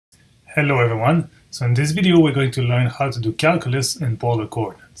Hello everyone, so in this video we're going to learn how to do calculus in polar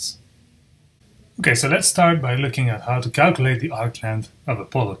coordinates. Okay, so let's start by looking at how to calculate the arc length of a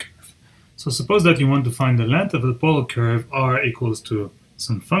polar curve. So suppose that you want to find the length of the polar curve r equals to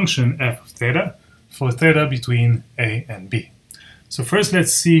some function f of theta for theta between a and b. So first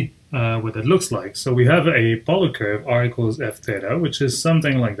let's see what that looks like. So we have a polar curve r equals f theta, which is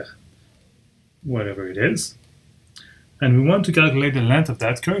something like that, whatever it is. And we want to calculate the length of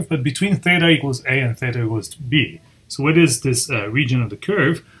that curve, but between theta equals a and theta equals to b. So what is this region of the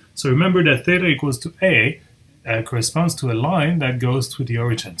curve? So remember that theta equals to a corresponds to a line that goes through the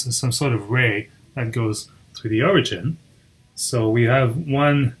origin. So some sort of ray that goes through the origin. So we have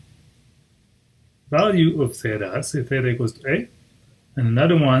one value of theta, say theta equals to a, and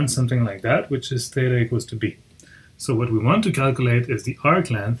another one, something like that, which is theta equals to b. So what we want to calculate is the arc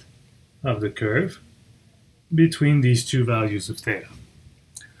length of the curve between these two values of theta.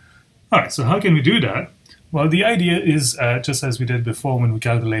 Alright, so how can we do that? Well, the idea is, just as we did before when we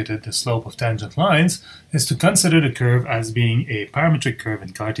calculated the slope of tangent lines, is to consider the curve as being a parametric curve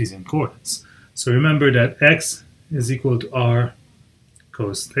in Cartesian coordinates. So remember that x is equal to r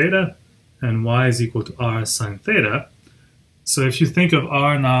cos theta and y is equal to r sine theta. So if you think of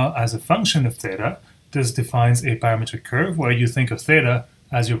r now as a function of theta, this defines a parametric curve where you think of theta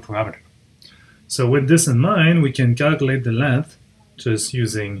as your parameter. So with this in mind, we can calculate the length just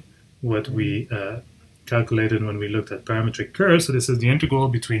using what we calculated when we looked at parametric curves. So this is the integral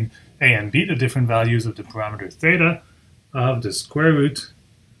between a and b, the different values of the parameter theta, of the square root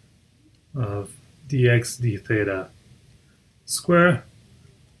of dx d theta square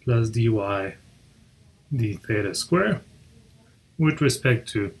plus dy d theta square with respect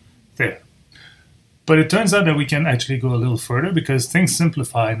to theta. But it turns out that we can actually go a little further because things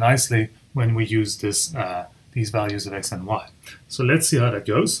simplify nicely when we use this, these values of x and y. So let's see how that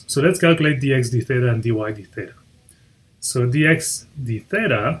goes. So let's calculate dx d theta and dy d theta. So dx d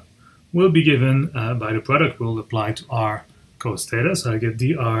theta will be given by the product rule applied to r cos theta. So I get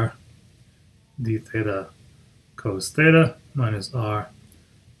dr d theta cos theta minus r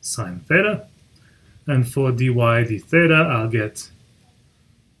sine theta. And for dy d theta, I'll get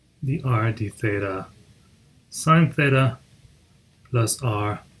dr d theta sine theta plus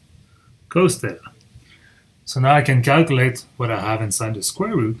r cos theta. So now I can calculate what I have inside the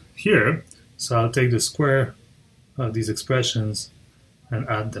square root here. So I'll take the square of these expressions and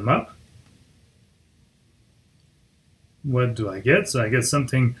add them up. What do I get? So I get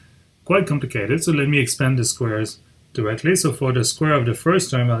something quite complicated. So let me expand the squares directly. So for the square of the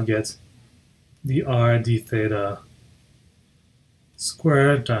first term, I'll get dr d theta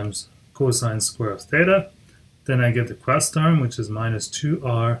square times cosine square of theta. Then I get the cross term, which is minus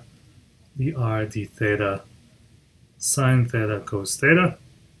 2r dr d theta sine theta cos theta.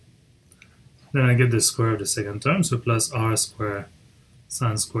 Then I get the square of the second term, so plus r square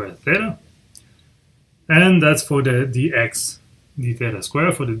sine square theta. And that's for the dx d theta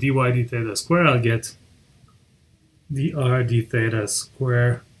square. For the dy d theta square, I'll get dr d theta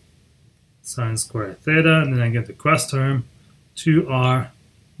square sine square theta. And then I get the cross term, 2r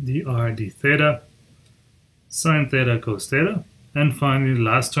dr d theta sine theta cos theta. And finally, the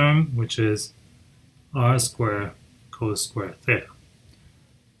last term, which is r square cos square theta.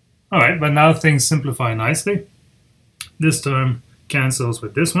 All right, but now things simplify nicely. This term cancels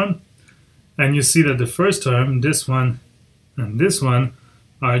with this one. And you see that the first term, this one, and this one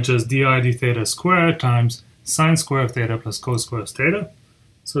are just dr d theta square times sine square of theta plus cos square of theta.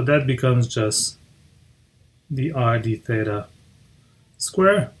 So that becomes just dr d theta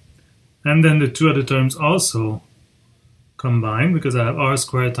square. And then the two other terms also combine because I have r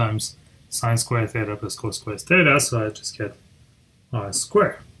squared times sine square theta plus cos square theta, so I just get r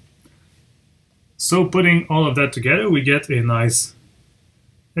squared. So putting all of that together, we get a nice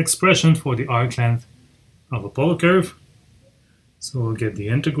expression for the arc length of a polar curve. So we'll get the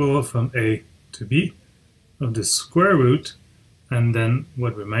integral from a to b of the square root, and then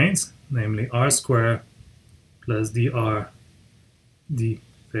what remains, namely r squared plus dr d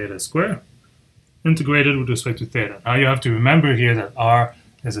theta square, integrated with respect to theta. Now you have to remember here that r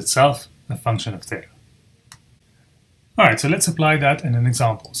is itself a function of theta. Alright, so let's apply that in an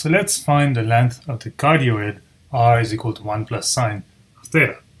example. So let's find the length of the cardioid r is equal to 1 plus sine of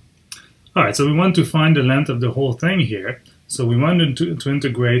theta. Alright, so we want to find the length of the whole thing here. So we want to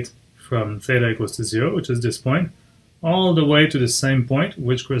integrate from theta equals to 0, which is this point, all the way to the same point,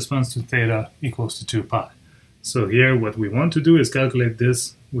 which corresponds to theta equals to 2 pi. So here what we want to do is calculate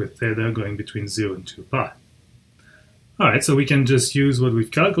this with theta going between 0 and 2 pi. Alright, so we can just use what we've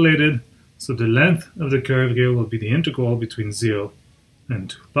calculated. So the length of the curve here will be the integral between 0 and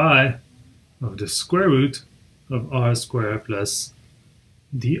 2 pi of the square root of r squared plus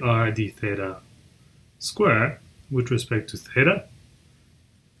dr d theta squared with respect to theta.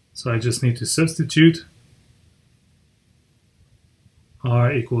 So I just need to substitute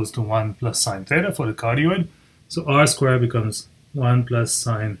r equals to 1 plus sine theta for the cardioid. So r squared becomes 1 plus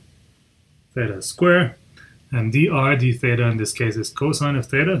sine theta squared, and dr d theta in this case is cosine of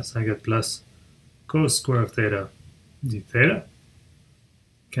theta, so I get plus cos square of theta d theta.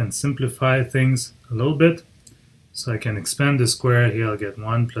 Can simplify things a little bit, so I can expand the square here. I'll get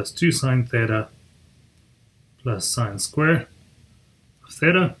 1 plus 2 sine theta plus sine square of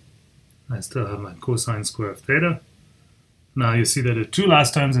theta. I still have my cosine square of theta. Now you see that the two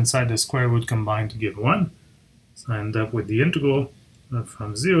last terms inside the square root combine to give 1. So I end up with the integral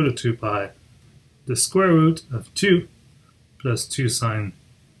from 0 to 2 pi, the square root of 2 plus 2 sine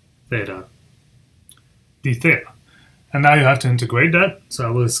theta d theta. And now you have to integrate that. So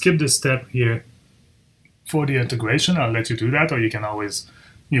I will skip this step here for the integration. I'll let you do that, or you can always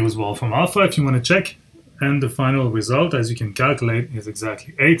use Wolfram Alpha if you want to check. And the final result, as you can calculate, is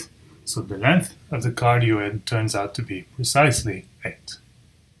exactly 8. So the length of the cardioid turns out to be precisely 8.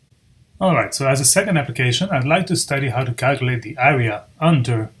 Alright, so as a second application, I'd like to study how to calculate the area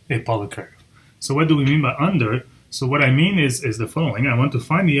under a polar curve. So what do we mean by under? So what I mean is the following. I want to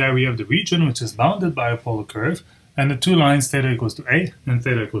find the area of the region which is bounded by a polar curve, and the two lines theta equals to a and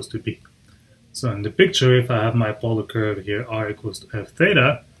theta equals to b. So in the picture, if I have my polar curve here, r equals to f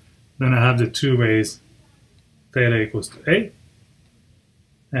theta, then I have the two rays theta equals to a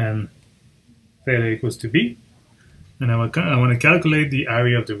and theta equals to b. And I want to calculate the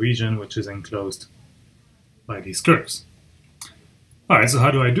area of the region which is enclosed by these curves. Alright, so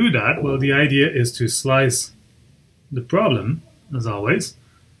how do I do that? Well, the idea is to slice the problem, as always.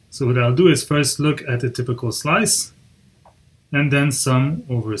 So what I'll do is first look at the typical slice, and then sum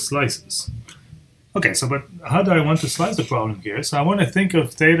over slices. Okay, so but how do I want to slice the problem here? So I want to think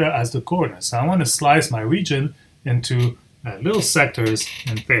of theta as the coordinate. So I want to slice my region into little sectors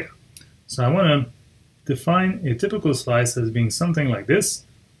in theta. So I want to define a typical slice as being something like this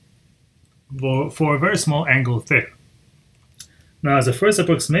for a very small angle theta. Now, as a first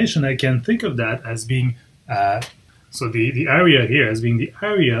approximation, I can think of that as being so the area here as being the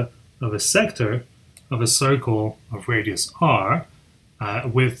area of a sector of a circle of radius r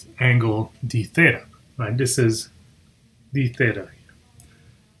with angle d theta. Right? This is d theta here.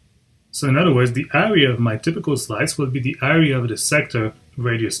 So in other words, the area of my typical slice will be the area of the sector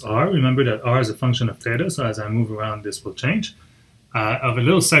radius r. Remember that r is a function of theta, so as I move around this will change, of a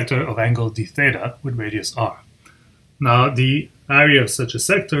little sector of angle d theta with radius r. Now the area of such a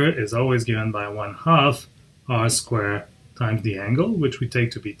sector is always given by 1/2 r squared times the angle, which we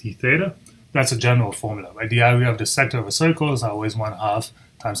take to be d theta. That's a general formula, right? The area of the sector of a circle is always 1/2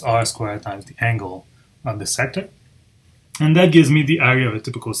 times r squared times the angle of the sector. And that gives me the area of a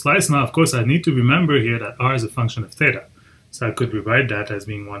typical slice. Now, of course, I need to remember here that r is a function of theta. So I could rewrite that as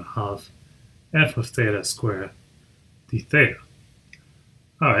being 1/2 f of theta squared d theta.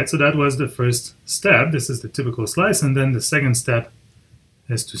 Alright, so that was the first step. This is the typical slice. And then the second step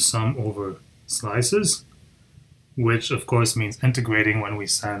is to sum over slices, which of course means integrating when we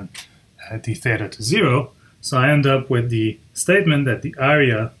send d theta to 0. So I end up with the statement that the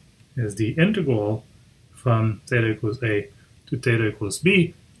area is the integral from theta equals a to theta equals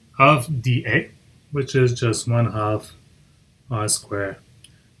b of dA, which is just 1/2 r squared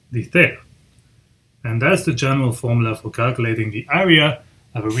d theta. And that's the general formula for calculating the area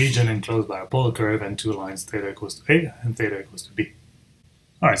of a region enclosed by a polar curve and two lines theta equals to a and theta equals to b.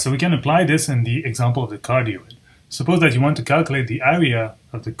 Alright, so we can apply this in the example of the cardioid. Suppose that you want to calculate the area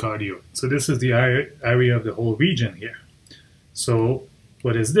of the cardioid. So this is the area of the whole region here. So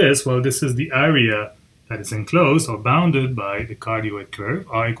what is this? Well, this is the area that is enclosed or bounded by the cardioid curve,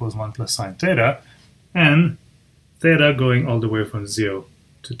 r equals 1 plus sine theta, and theta going all the way from 0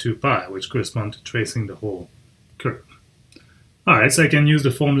 to 2 pi, which correspond to tracing the whole curve. Alright, so I can use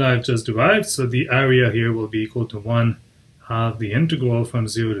the formula I've just derived. So the area here will be equal to 1/2 the integral from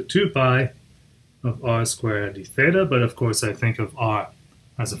 0 to 2 pi of r squared d theta, but of course I think of r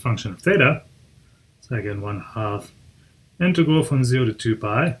as a function of theta. So I get 1/2 integral from 0 to 2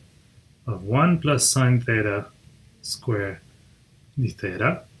 pi of 1 plus sine theta squared d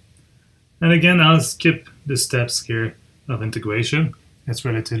theta. And again, I'll skip the steps here of integration. It's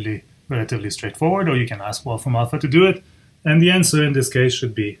relatively straightforward, or you can ask Wolfram Alpha to do it. And the answer in this case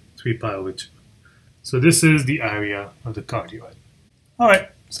should be 3 pi over 2. So this is the area of the cardioid.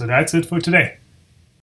 Alright, so that's it for today.